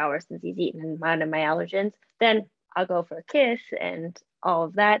 3 hours since he's eaten one of my allergens, then I'll go for a kiss and all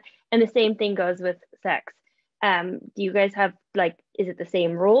of that. And the same thing goes with sex. Do you guys have, is it the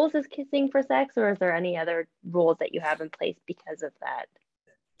same rules as kissing for sex, or is there any other rules that you have in place because of that?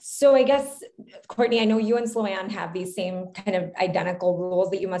 So I guess, Courtney, I know you and Sloan have these same kind of identical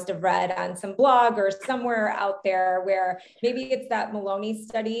rules that you must have read on some blog or somewhere out there, where maybe it's that Maloney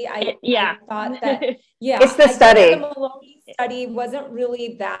study. I thought that, it's the study. The Maloney study wasn't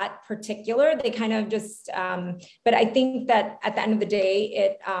really that particular. They kind of just, but I think that at the end of the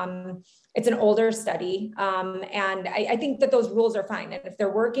day, it's an older study. And I think that those rules are fine. And if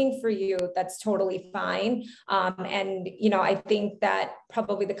they're working for you, that's totally fine. And, I think that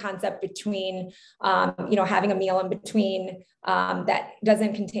probably the concept between, having a meal in between that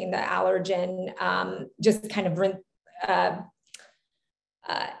doesn't contain the allergen, just kind of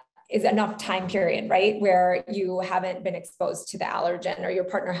is enough time period, right? Where you haven't been exposed to the allergen, or your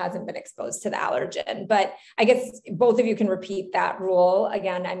partner hasn't been exposed to the allergen. But I guess both of you can repeat that rule.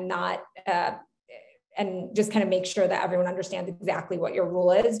 Again, I'm not, and just kind of make sure that everyone understands exactly what your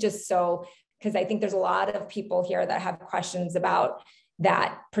rule is, just so, because I think there's a lot of people here that have questions about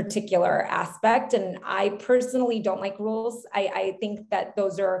that particular aspect. And I personally don't like rules. I think that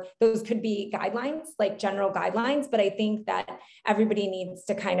those could be guidelines, like general guidelines, but I think that everybody needs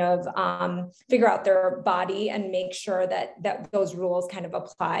to kind of figure out their body and make sure that those rules kind of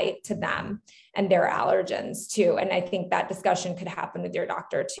apply to them and their allergens too. And I think that discussion could happen with your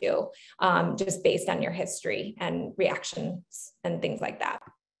doctor too, just based on your history and reactions and things like that.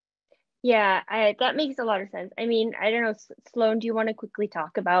 Yeah, that makes a lot of sense. I mean, I don't know, Sloan, do you want to quickly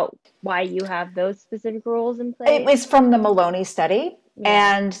talk about why you have those specific rules in place? It was from the Maloney study.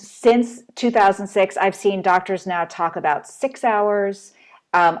 Yeah. And since 2006, I've seen doctors now talk about 6 hours.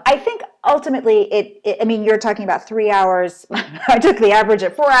 I think ultimately I mean, you're talking about 3 hours. I took the average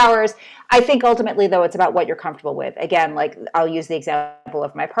at 4 hours. I think ultimately, though, it's about what you're comfortable with. Again, like I'll use the example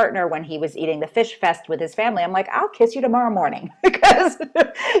of my partner when he was eating the fish fest with his family. I'm like, I'll kiss you tomorrow morning because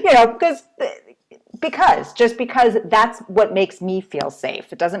that's what makes me feel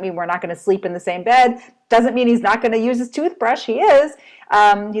safe. It doesn't mean we're not going to sleep in the same bed. Doesn't mean he's not going to use his toothbrush. He is.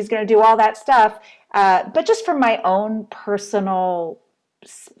 He's going to do all that stuff. But just from my own personal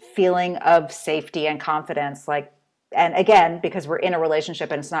feeling of safety and confidence, and again, because we're in a relationship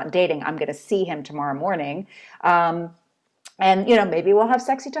and it's not dating, I'm going to see him tomorrow morning. And, maybe we'll have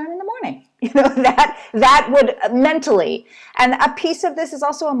sexy time in the morning, that would mentally. And a piece of this is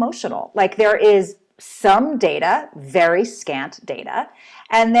also emotional. Like there is some data, very scant data.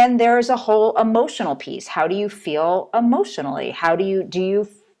 And then there's a whole emotional piece. How do you feel emotionally?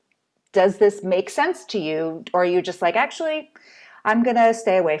 Does this make sense to you? Or are you just like, actually, I'm going to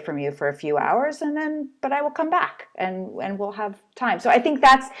stay away from you for a few hours but I will come back and we'll have time. So I think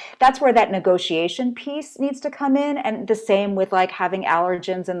that's where that negotiation piece needs to come in. And the same with like having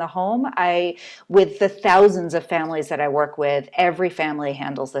allergens in the home. With the thousands of families that I work with, every family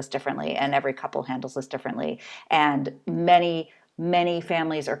handles this differently and every couple handles this differently. And many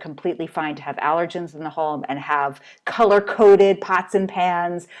families are completely fine to have allergens in the home and have color-coded pots and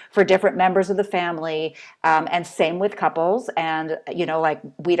pans for different members of the family. And same with couples. And,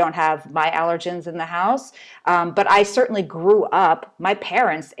 we don't have my allergens in the house. But I certainly grew up, my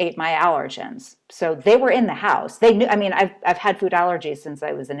parents ate my allergens. So they were in the house. They knew, I've had food allergies since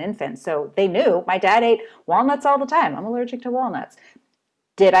I was an infant. So they knew my dad ate walnuts all the time. I'm allergic to walnuts.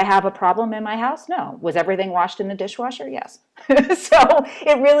 Did I have a problem in my house? No. Was everything washed in the dishwasher? Yes. So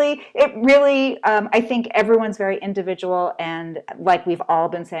it really, I think everyone's very individual. And like we've all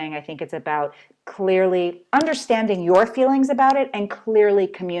been saying, I think it's about clearly understanding your feelings about it and clearly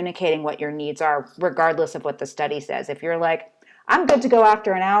communicating what your needs are, regardless of what the study says. If you're like, I'm good to go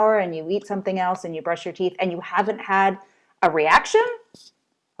after an hour, and you eat something else and you brush your teeth and you haven't had a reaction,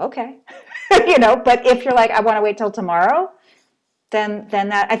 okay. But if you're like, I want to wait till tomorrow, then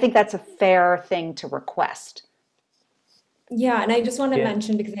that, I think that's a fair thing to request. Yeah, and I just want to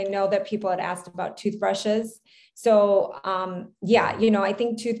mention, because I know that people had asked about toothbrushes. So I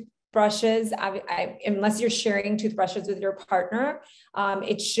think toothbrushes, unless you're sharing toothbrushes with your partner,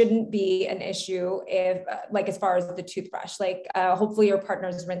 it shouldn't be an issue if, as far as the toothbrush, hopefully your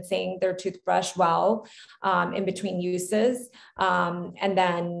partner's rinsing their toothbrush well in between uses. And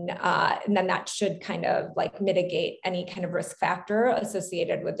then that should kind of mitigate any kind of risk factor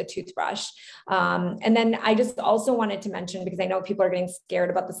associated with the toothbrush. And then I just also wanted to mention, because I know people are getting scared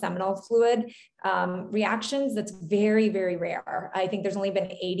about the seminal fluid reactions, that's very, very rare. I think there's only been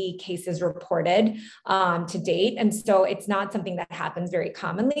 80 cases reported to date. And so it's not something that happens very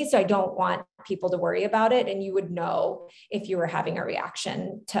commonly. So I don't want people to worry about it. And you would know if you were having a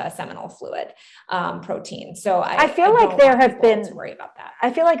reaction to seminal fluid protein. So I feel like there have been to worry about that.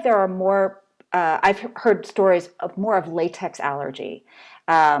 I feel like there are more, I've heard stories of more of latex allergy.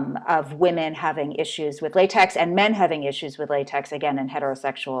 Of women having issues with latex and men having issues with latex, again, in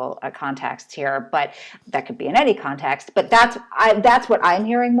heterosexual context here, but that could be in any context. But that's what I'm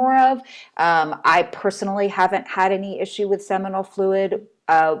hearing more of. I personally haven't had any issue with seminal fluid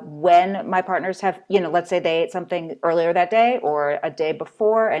when my partners have, let's say they ate something earlier that day or a day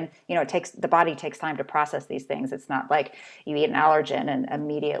before, and the body takes time to process these things. It's not like you eat an allergen and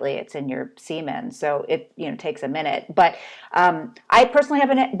immediately it's in your semen. So it takes a minute. But I personally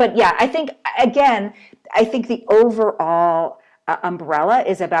haven't. But yeah, I think the overall umbrella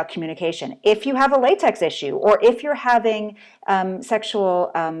is about communication. If you have a latex issue, or if you're having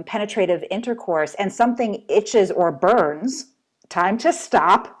sexual penetrative intercourse and something itches or burns, time to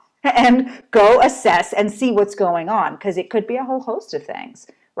stop and go assess and see what's going on, because it could be a whole host of things,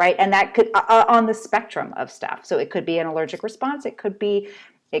 right? And that could on the spectrum of stuff. So it could be an allergic response. It could be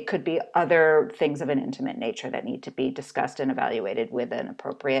other things of an intimate nature that need to be discussed and evaluated with an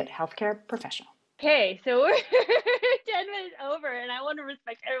appropriate healthcare professional. Okay, so we're 10 minutes over, and I want to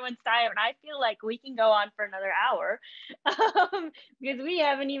respect everyone's time, and I feel like we can go on for another hour because we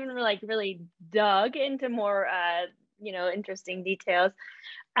haven't even really dug into more interesting details.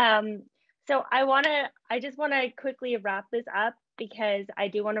 So I just want to quickly wrap this up, because I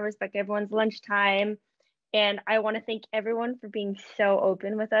do want to respect everyone's lunchtime, and I want to thank everyone for being so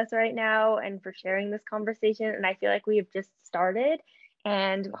open with us right now and for sharing this conversation. And I feel like we have just started,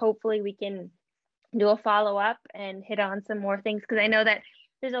 and hopefully we can do a follow-up and hit on some more things, because I know that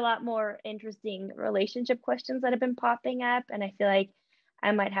there's a lot more interesting relationship questions that have been popping up, and I feel like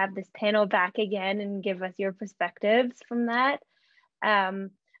I might have this panel back again and give us your perspectives from that.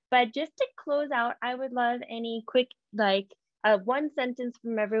 But just to close out, I would love any quick, one sentence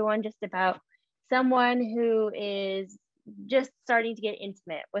from everyone just about someone who is just starting to get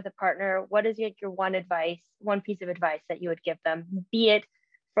intimate with a partner. What is your one piece of advice that you would give them, be it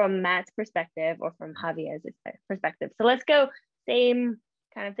from Matt's perspective or from Javier's perspective? So let's go same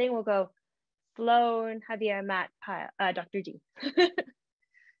kind of thing. We'll go Sloan, Javier, Matt, Dr. G.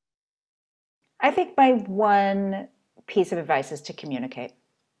 I think my one piece of advice is to communicate.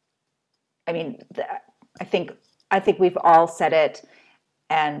 I mean, I think we've all said it,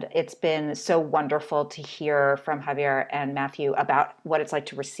 and it's been so wonderful to hear from Javier and Matthew about what it's like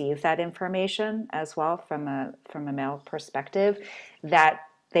to receive that information as well from a male perspective, that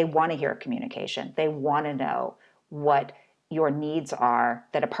they want to hear communication. They want to know what your needs are,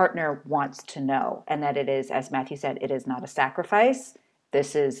 that a partner wants to know, and that it is, as Matthew said, it is not a sacrifice.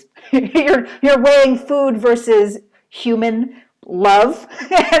 This is, you're weighing food versus human love,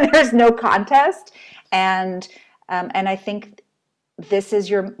 and there's no contest. And I think this is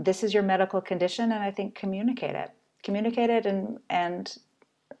your medical condition, and I think communicate it, and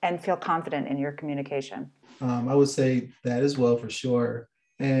feel confident in your communication. I would say that as well, for sure.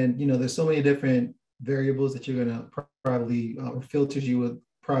 And there's so many different variables that you're gonna probably or filters you would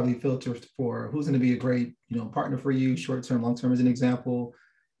probably filter for who's going to be a great partner for you, short term, long term. As an example,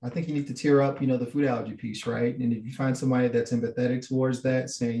 I think you need to tier up the food allergy piece, right? And if you find somebody that's empathetic towards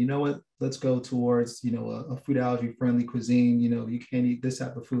that, saying, you know what, let's go towards a food allergy friendly cuisine. You can't eat this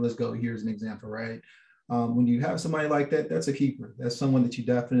type of food, let's go. Here's an example, right? When you have somebody like that, that's a keeper. That's someone that you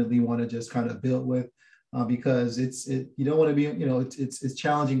definitely want to just kind of build with. because you don't want to be, it's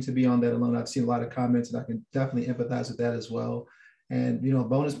challenging to be on that alone. I've seen a lot of comments, and I can definitely empathize with that as well. And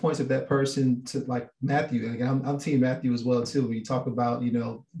bonus points if that person, to like Matthew, and again, I'm team Matthew as well too. When you talk about,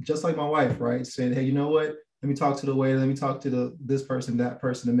 just like my wife, right, saying, hey, you know what? Let me talk to the waiter. Let me talk to this person, that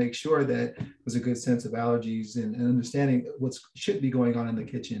person, to make sure that there's a good sense of allergies and understanding what should be going on in the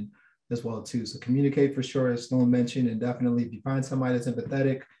kitchen as well too. So communicate for sure, as Sloan mentioned, and definitely if you find somebody that's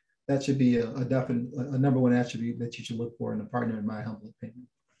empathetic, that should be a definite number one attribute that you should look for in a partner, in my humble opinion.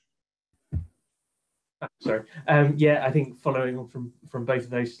 Sorry. Yeah, I think following on from both of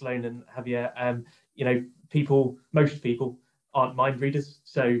those, Sloan and Javier, most people aren't mind readers.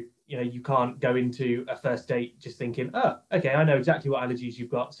 So, you can't go into a first date just thinking, oh, okay, I know exactly what allergies you've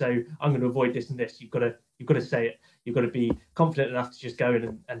got, so I'm going to avoid this and this. You've got to say it. You've got to be confident enough to just go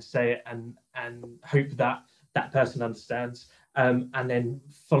in and say it and hope that that person understands. And then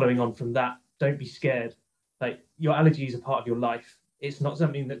following on from that, don't be scared. Like, your allergies are part of your life. It's not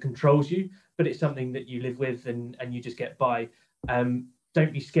something that controls you, but it's something that you live with and you just get by. Don't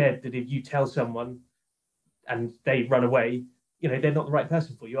be scared that if you tell someone and they run away, they're not the right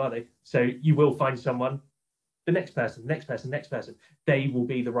person for you, are they? So you will find someone, the next person. They will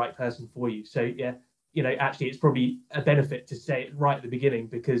be the right person for you. So yeah, actually it's probably a benefit to say it right at the beginning,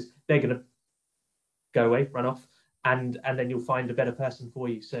 because they're going to go away, run off, and then you'll find a better person for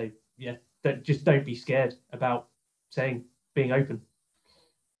you. So yeah, don't be scared about being open.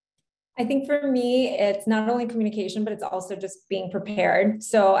 I think for me, it's not only communication, but it's also just being prepared.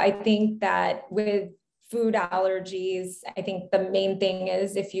 So I think that with food allergies, I think the main thing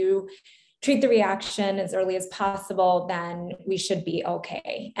is if you treat the reaction as early as possible, then we should be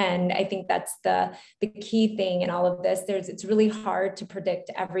okay. And I think that's the key thing in all of this. It's really hard to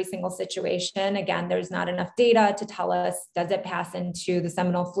predict every single situation. Again, there's not enough data to tell us, does it pass into the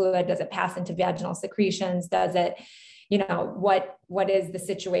seminal fluid? Does it pass into vaginal secretions? Does it, what is the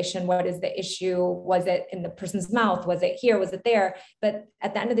situation? What is the issue? Was it in the person's mouth? Was it here? Was it there? But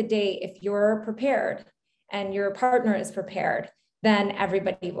at the end of the day, if you're prepared and your partner is prepared, then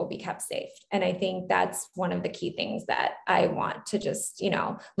everybody will be kept safe. And I think that's one of the key things that I want to just,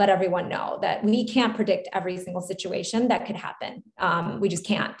 let everyone know, that we can't predict every single situation that could happen. We just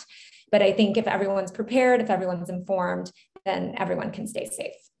can't. But I think if everyone's prepared, if everyone's informed, then everyone can stay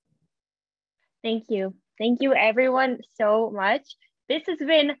safe. Thank you. Thank you everyone so much. This has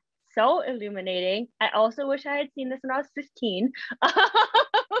been so illuminating. I also wish I had seen this when I was 15.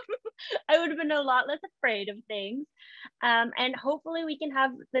 I would have been a lot less afraid of things. And hopefully we can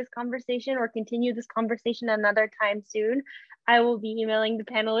have this conversation or continue this conversation another time soon. I will be emailing the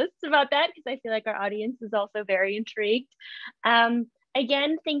panelists about that, because I feel like our audience is also very intrigued.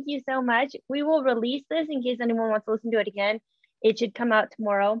 Again, thank you so much. We will release this in case anyone wants to listen to it again. It should come out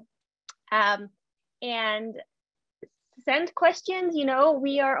tomorrow. And send questions.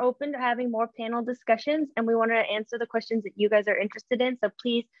 We are open to having more panel discussions, and we want to answer the questions that you guys are interested in. So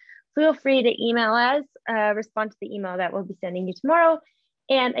please feel free to email us, respond to the email that we'll be sending you tomorrow.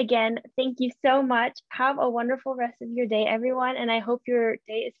 And again, thank you so much. Have a wonderful rest of your day, everyone. And I hope your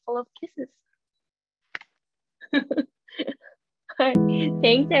day is full of kisses.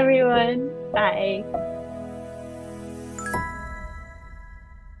 Thanks, everyone. Bye.